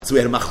So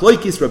we had a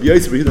machloikis, Rabbi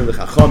Yosef, Rabbi Yehuda, and the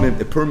Chachamim.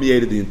 It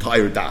permeated the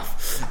entire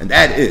daf. And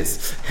that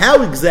is,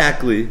 how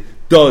exactly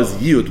does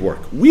Yud work?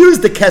 Where's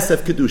the kesef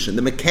kedushin,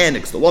 the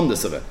mechanics, the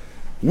lumdus of it?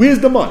 Where's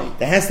the money?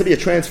 There has to be a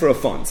transfer of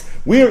funds.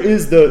 Where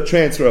is the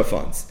transfer of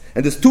funds?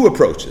 And there's two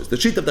approaches. The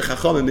sheet of the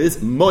Chachamim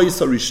is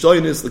mois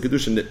harishonis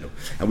l'kedushin nitnu.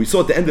 And we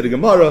saw at the end of the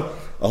Gemara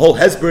a whole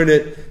hesber in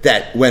it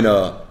that when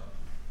a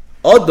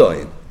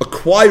Adain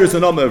acquires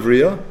an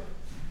Amavriya,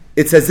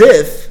 it's as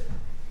if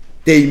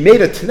they made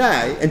a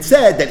Tanai and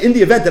said that in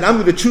the event that I'm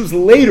going to choose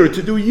later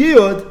to do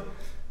Yud,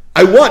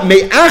 I want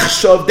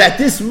me'achshav that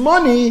this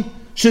money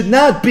should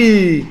not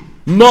be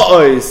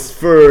ma'os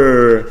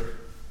for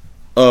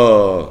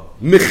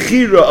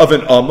mechira of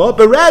an Amma,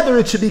 but rather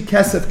it should be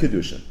kesef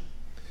kedushin.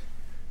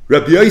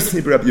 Rabbi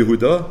Yosef Rabbi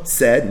Yehuda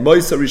said,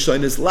 Moisa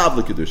Rishon is lav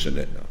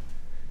l'kedushin.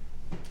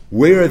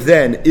 Where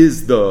then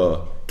is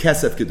the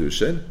kesef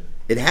kedushin?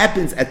 It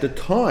happens at the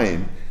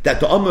time that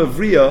the Amma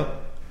Avriya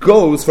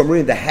goes from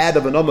the head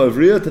of an Amma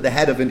Avriya to the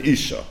head of an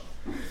Isha.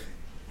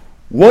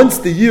 Once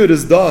the Yud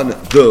is done,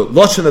 the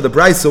Lashon of the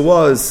Brisa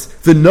was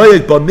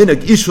v'noyeg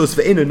b'minig ishus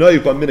v'einu noyeg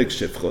b'minig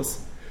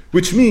shifchos,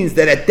 which means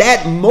that at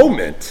that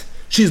moment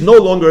she's no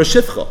longer a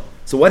shifcha.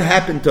 So what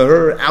happened to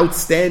her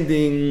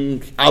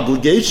outstanding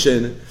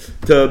obligation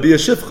to be a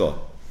shifcha?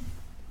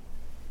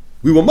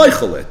 We will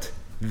meichel it.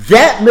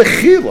 That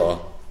mechila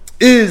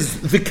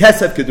is the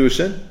kesef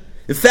kedushin.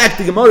 In fact,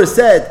 the Gemara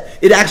said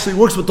it actually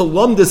works with the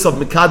lumdus of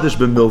Mekadesh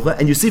b'milva,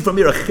 and you see from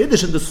here a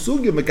chiddush in the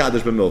sugi of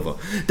Mekadesh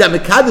b'milva. That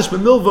Mekadesh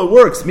b'milva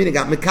works, meaning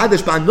that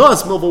Mekadesh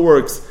b'anos milva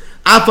works,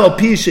 afal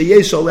pi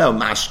sheyesh aleh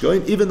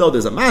mashkin, even though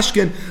there's a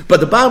mashkin,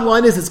 but the bottom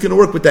line is it's going to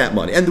work with that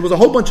money. And there was a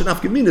whole bunch of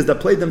nafkaminas that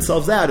played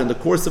themselves out in the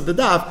course of the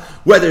daf,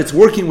 whether it's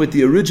working with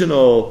the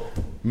original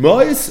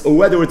mois, or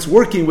whether it's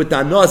working with the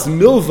anos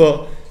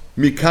milva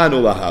mikanu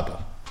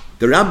lahaba.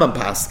 The Rambam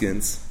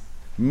paskins,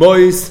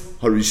 mois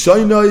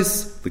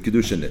harishonos the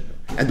kedushin.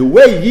 And the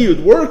way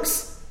Yud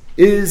works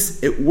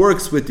is it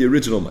works with the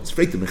original mois.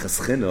 Freit the mechas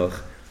chinuch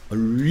a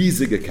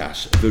riesige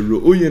kasha. The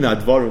ru'uyin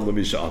advarim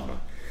l'misha amar.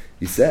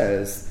 He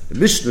says, the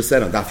Mishnah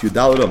said on Daf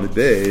Yudalad on the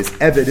base,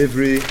 Eved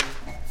Ivri,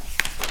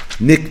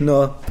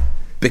 Nikna,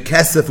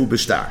 Bekesef u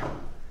Beshtar.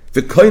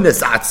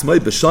 V'koines atzmai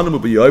b'shanim u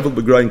b'yovel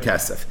b'groin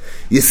kesef.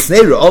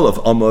 Yisneira olav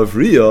Amma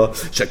Avriya,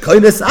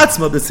 shekoines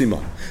atzma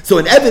b'simon. So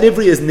an Eved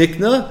Ivri is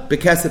Nikna,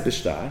 Bekesef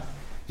Beshtar.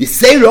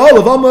 Yisneira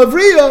olav Amma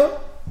Avriya,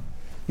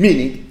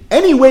 meaning,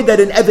 any way that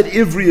an Eved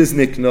Ivri is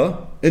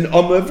Nikna, an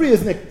Amma Avriya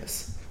is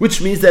Niknas. Which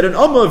means that an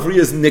Amma Avriya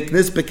is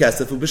Niknas,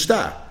 Bekesef u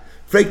Beshtar.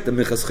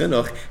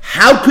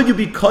 How could you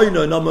be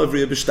koina an Amma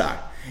Avriya b'shtar?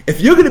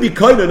 If you're going to be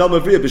koina an Amma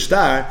Avriya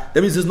b'shtar,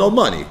 that means there's no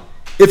money.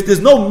 If there's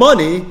no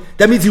money,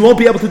 that means you won't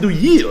be able to do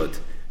Yud.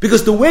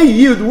 Because the way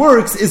Yud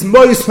works is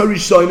mois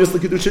harishonos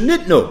l'kedushin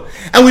nitnu.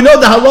 And we know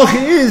the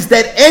halacha is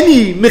that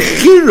any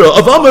mechira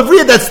of Amma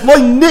Avriya that's loy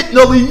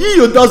nitnu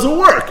l'Yud doesn't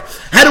work.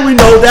 How do we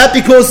know that?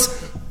 Because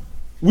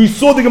we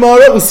saw the Gemara,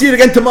 we'll see it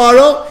again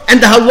tomorrow,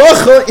 and the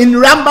halacha in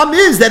Rambam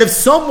is that if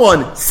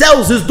someone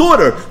sells his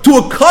daughter to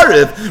a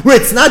karev where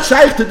it's not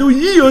shaykh to do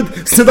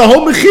yiyud, so the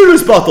whole mechir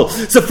is bottle.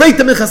 So Freit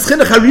the Minchas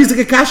Chinuch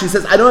Harizik Akashi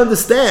says, I don't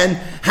understand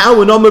how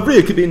an Amma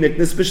Avriya could be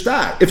niknas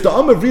b'shtar. If the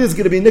Amma Avriya is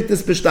going to be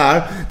niknas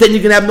b'shtar, then you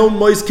can have no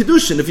mois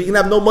kedushin. If you can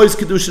have no mois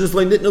kedushin, it's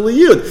loy nitna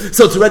liyud.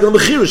 So it's a regular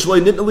mechir, it's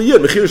loy nitna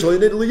liyud. Mechir is loy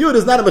nitna liyud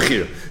is not a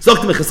mechir. So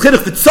the Minchas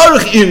Chinuch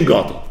v'tzorich in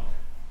gadol.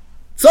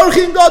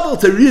 Tzorchin gadol,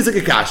 it's a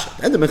rizik kasha.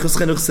 And the Minchas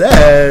Chinuch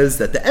says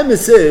that the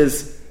emes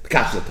is the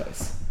kasha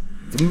tais.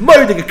 It's a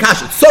murdig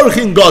kasha.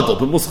 Tzorchin gadol,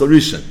 but muschal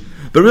rishon.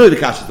 But really the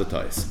kasha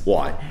tais.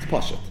 Why? It's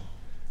pashat.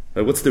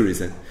 Right, what's the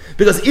reason?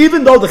 Because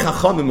even though the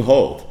Chachamim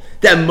hold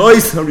that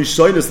mois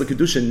harishonos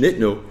l'kedushin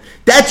nitnu,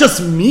 that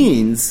just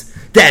means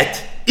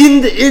that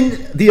in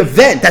the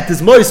event that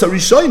this mois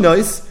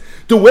harishonos,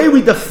 the way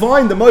we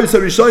define the mois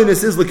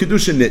harishonos is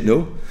l'kedushin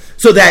nitnu.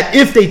 So that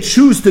if they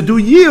choose to do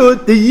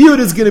Yud, the Yud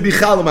is going to be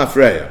Chalam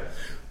Afreya.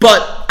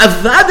 But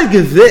Avada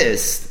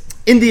Gevist,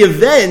 in the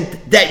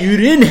event that you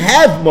didn't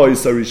have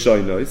Mois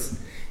HaRishonos,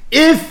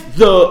 if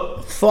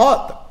the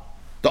father,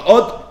 the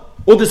Od,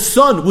 or the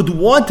son would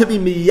want to be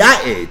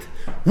Miya'ed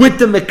with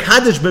the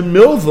Mekadesh Ben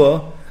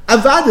Milva,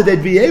 Avada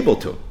they'd be able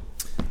to.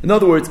 In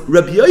other words,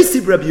 Rabbi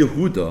Yosef Rabbi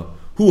Yehuda,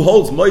 who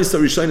holds Mois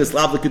HaRishonos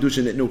Lav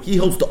L'Kedushin, he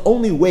holds the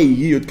only way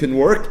Yud can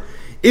work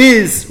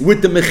is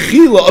with the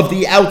mechila of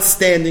the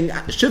outstanding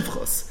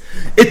shivchos.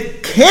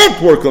 It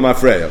can't work on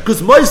Afreya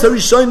because Mois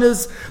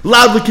HaRishonos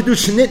Lav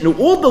L'Kedushin Nitnu.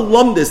 All the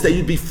lumdis that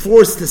you'd be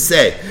forced to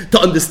say to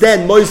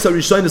understand Mois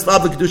HaRishonos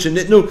Lav L'Kedushin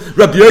Nitnu,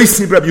 Rabbi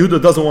Yosef Rabbi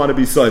Yehuda doesn't want to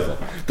be soivel.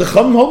 The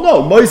Chachamim hold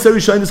no, Mois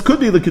HaRishonos could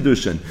be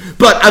L'Kedushin,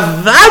 but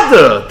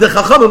Avada the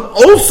Chachamim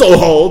also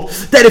hold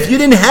that if you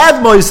didn't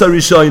have Mois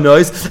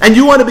HaRishonos and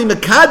you want to be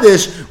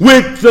Mekadesh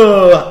with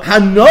the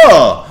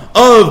Hana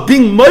of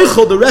being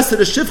moichel the rest of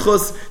the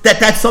shivchos,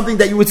 that's something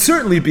that you would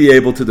certainly be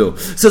able to do.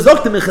 So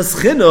zok the minchas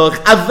chinuch,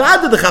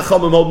 avada the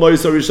chachamim hold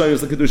moisar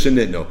rishayos l'kedusha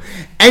nitnu.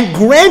 And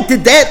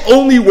granted, that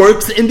only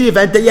works in the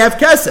event that you have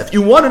kesef.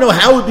 You want to know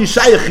how it would be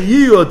shayach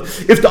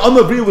yiyud if the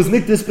amavriya was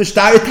nikdis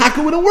b'shtar,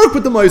 it wouldn't work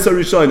with the moisar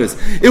rishayos.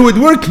 It would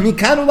work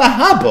mikanu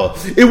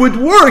lahaba. It would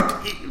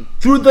work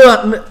through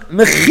the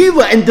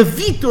mechila and the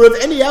vitur of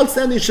any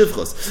outstanding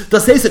shivchos.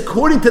 That says,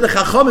 according to the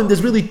Chachamim,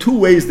 there's really two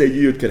ways that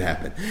yiyud could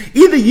happen.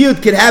 Either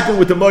yiyud could happen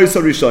with the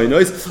moisar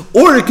rishonos,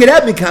 or it could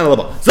happen in kanal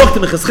haba. Zok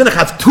the Minchas Chinuch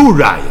have two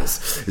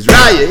rayas. His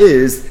raya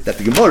is that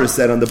the Gemara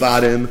said on the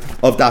bottom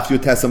of Daf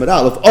Yud Tes Amud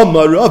Aleph,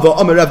 Amar Rava,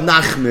 Amar Rav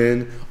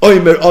Nachman,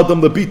 Omer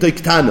Adam lebitay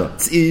ktana,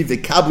 tz'i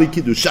v'kabli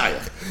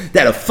kidushayach.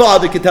 That a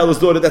father can tell his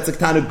daughter that's a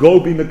ktana, go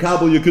be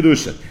mekabel your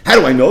kedushin. How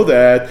do I know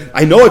that?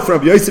 I know it from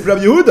Rabbi Yosef,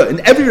 Rabbi Yehuda. And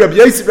every Rabbi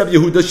Yosef, Rabbi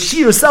Yehuda,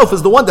 she herself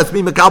is the one that's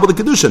being mekabel the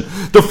kedushin.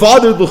 The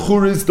father, the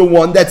chur, is the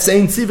one that's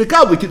saying tz'i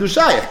v'kabli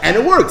kidushayach, and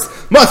it works.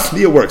 Must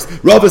be it works.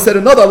 Rava said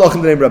another halach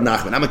in the name of Rav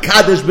Nachman. I'm a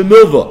kadesh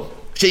b'milva.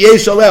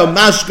 If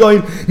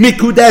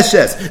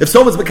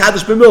someone's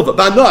mekadesh b'milva,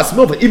 ba'nos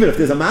milva, even if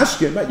there's a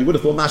mashkin, right? You would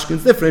have thought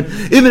mashkin's different.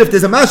 Even if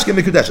there's a mashkin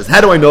mikudeshes,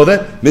 how do I know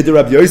that? Mid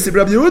Rabbi Yosef,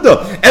 Rabbi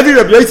Yehuda. Every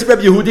Rabbi Yosef,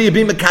 Rabbi Yehuda, you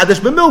be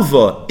mekadesh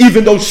b'milva,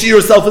 even though she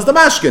herself is the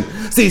mashkin.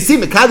 So you see,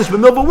 mekadesh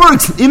b'milva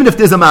works even if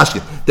there's a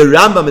mashkin. The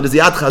Rambam in the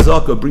Ziyad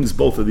Chazaka brings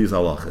both of these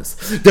halachas.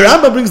 The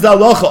Rambam brings the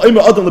halacha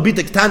Omer Adam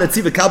lebitay ktana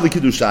tz'i v'kabli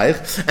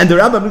kidushayich, and the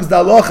Rambam brings the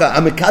halacha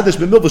a mekadesh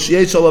b'milva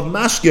sheyesh olav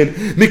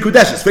mashkin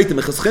mikudeshes. Straight to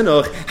Minchas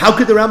Chinuch. How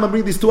could the Rambam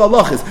bring these two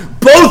halachas?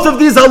 Both of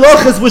these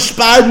halachas were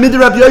spared mid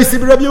Rabbi Yosef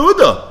and Rabbi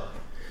Yehuda.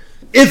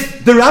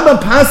 If the Rambam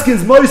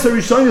paskins moisar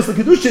rishonos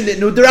l'kedushin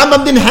nitnu, the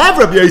Rambam didn't have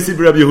Rabbi Yosef and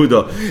Rabbi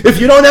Yehuda. If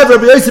you don't have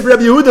Rabbi Yosef and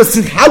Rabbi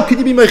Yehuda, how could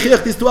you be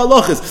meichiach these two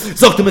halachas?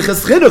 Zok to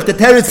Minchas Chinuch, the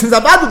teretz since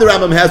Avada the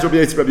Rambam has Rabbi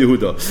Yosef and Rabbi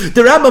Yehuda.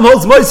 The Rambam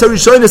holds moisar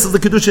rishonos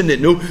l'kedushin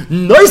nitnu.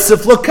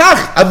 Noisef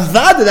lokach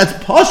Avada. That's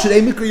pashut a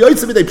mikra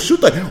Yosef and a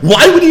pshuta.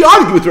 Why would he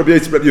argue with Rabbi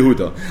Yosef and Rabbi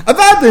Yehuda?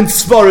 Avada in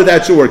svara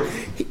that should work.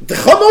 The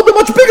Chachamim are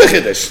much bigger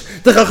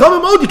chiddush. The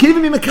Chachamim you can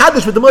even be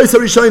mekadesh with the moisar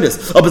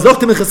rishonos. But Zok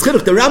to Minchas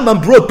Chinuch, the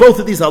Rambam brought both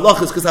of these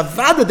halachas because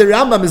Avada the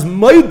Rambam is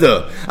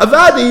moida.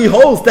 Avada he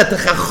holds that the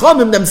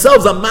Chachamim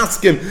themselves are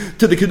maskim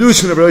to the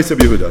kedushin of Rabbi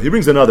Yehuda. He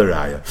brings another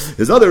raya.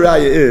 His other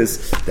raya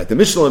is that the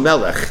Mishnah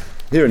Melech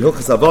here in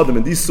Hilchas Avadim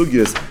in these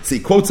sugyas, he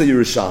quotes a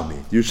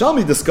Yerushalmi. The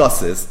Yerushalmi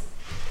discusses,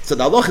 so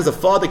the halach is a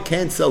father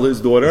can't sell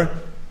his daughter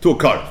to a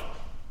karv.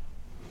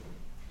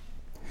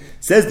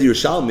 Says the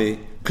Yerushalmi,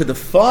 could the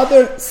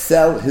father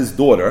sell his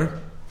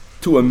daughter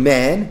to a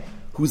man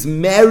who's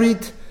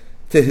married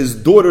to his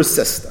daughter's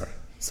sister?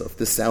 So if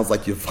this sounds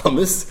like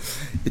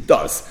Yevamis, it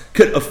does.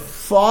 Could a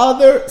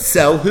father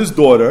sell his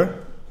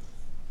daughter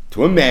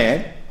to a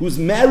man who's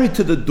married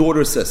to the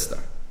daughter's sister?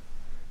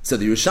 So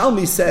the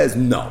Yerushalmi says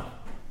no.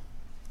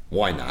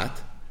 Why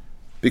not?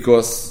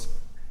 Because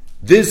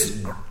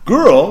this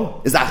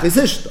girl is Achis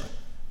Ishtai.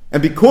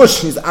 And because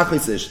she's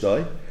Achis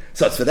Ishtai,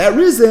 so it's for that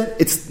reason,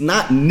 it's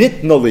not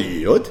nitna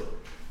liyud,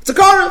 it's a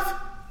karev.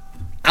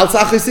 Al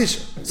Achis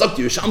Ishtai. Zok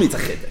to Yerushalmi, it's a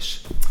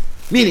chiddush.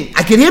 Meaning,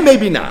 I can hear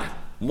maybe not.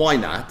 Why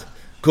not?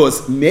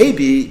 Because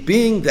maybe,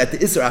 being that the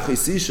Isra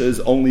Achisisha is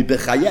only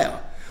Bechayel,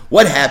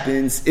 what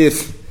happens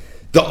if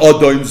the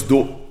Adon's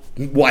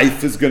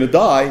wife is going to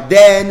die?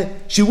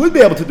 Then she would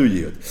be able to do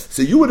Yud.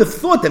 So you would have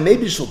thought that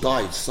maybe she'll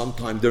die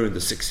sometime during the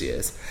 6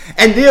 years.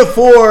 And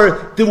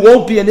therefore, there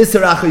won't be an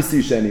Isra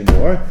Achisisha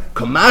anymore.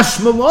 Kamash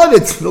Malad,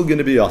 it's still going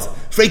to be us.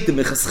 Freit the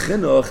Minchas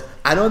Chinuch,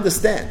 I don't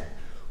understand.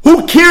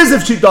 Who cares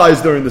if she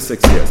dies during the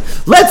 6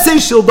 years? Let's say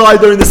she'll die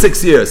during the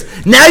 6 years.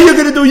 Now you're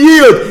going to do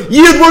Yud.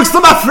 Yud works to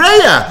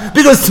Mafreya.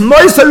 Because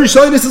Moisar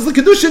Rishonos is the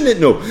Kedushin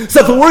Nitnu. So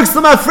if it works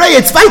to Mafreya,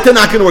 it's weiter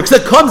not going to work. So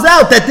it comes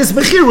out that this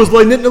Mechir was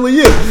Loi Nitnu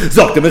Yud.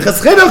 Zok the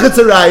Minchas Chinuch, it's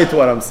a raya to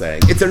what I'm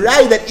saying. It's a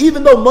raya that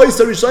even though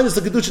Moisar Rishonos is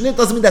the Kedushin Nitnu,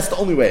 doesn't mean that's the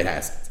only way it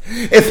has.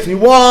 If you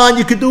want,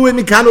 you could do it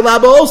Mikanu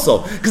Laba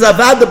also. Because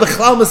Avad the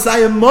Bechlal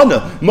Messiah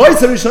Mona.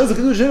 Moisar Rishonos is the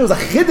Kedushin Nitnu is a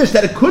Chiddush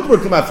that it could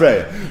work to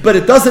Mafreya. But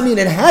it doesn't mean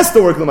it has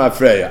to work to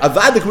Mafreya.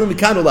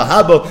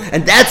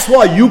 And that's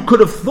why you could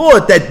have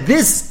thought that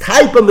this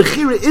type of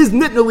mechira is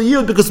nitna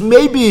liyud, because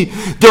maybe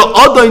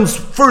the Adon's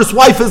first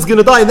wife is going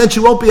to die and then she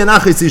won't be an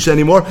achisish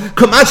anymore.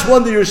 Kamash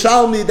wonder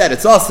Yerushalmi that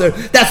it's aser.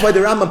 That's why the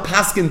Rambam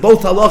paskin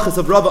both halachas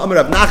of Rav Amar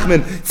Rav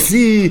Nachman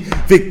tzi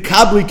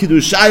v'kabli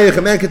kidushayich.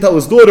 A man can tell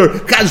his daughter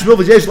kadosh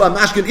milva yesh la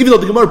mashkin, even though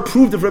the Gemara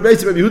proved it for Rabbi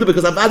Yehuda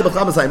because avad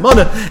b'chamas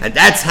haimana, and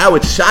that's how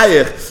it's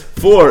shayich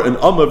for an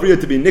Amavriya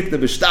to be nikna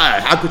b'shtar.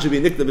 How could you be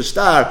nikna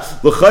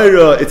b'shtar?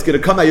 L'chayra, it's going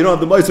to come out. You don't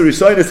have the Moisar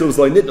Rishonos, it was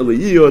like nitna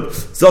liyud.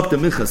 Zok the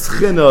Minchas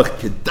Chinuch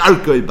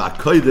kedarkoi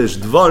ba'kodesh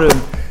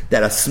dvarim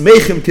that a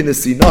smeichim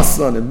kinesi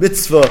nasan a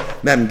mitzvah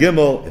mem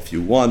gimel. If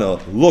you want to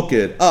look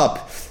it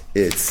up,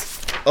 it's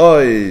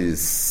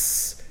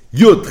ois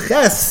yud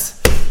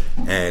ches,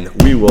 and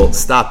we will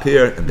stop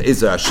here. And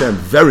Be'ezer Hashem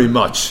very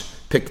much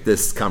pick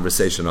this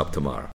conversation up tomorrow.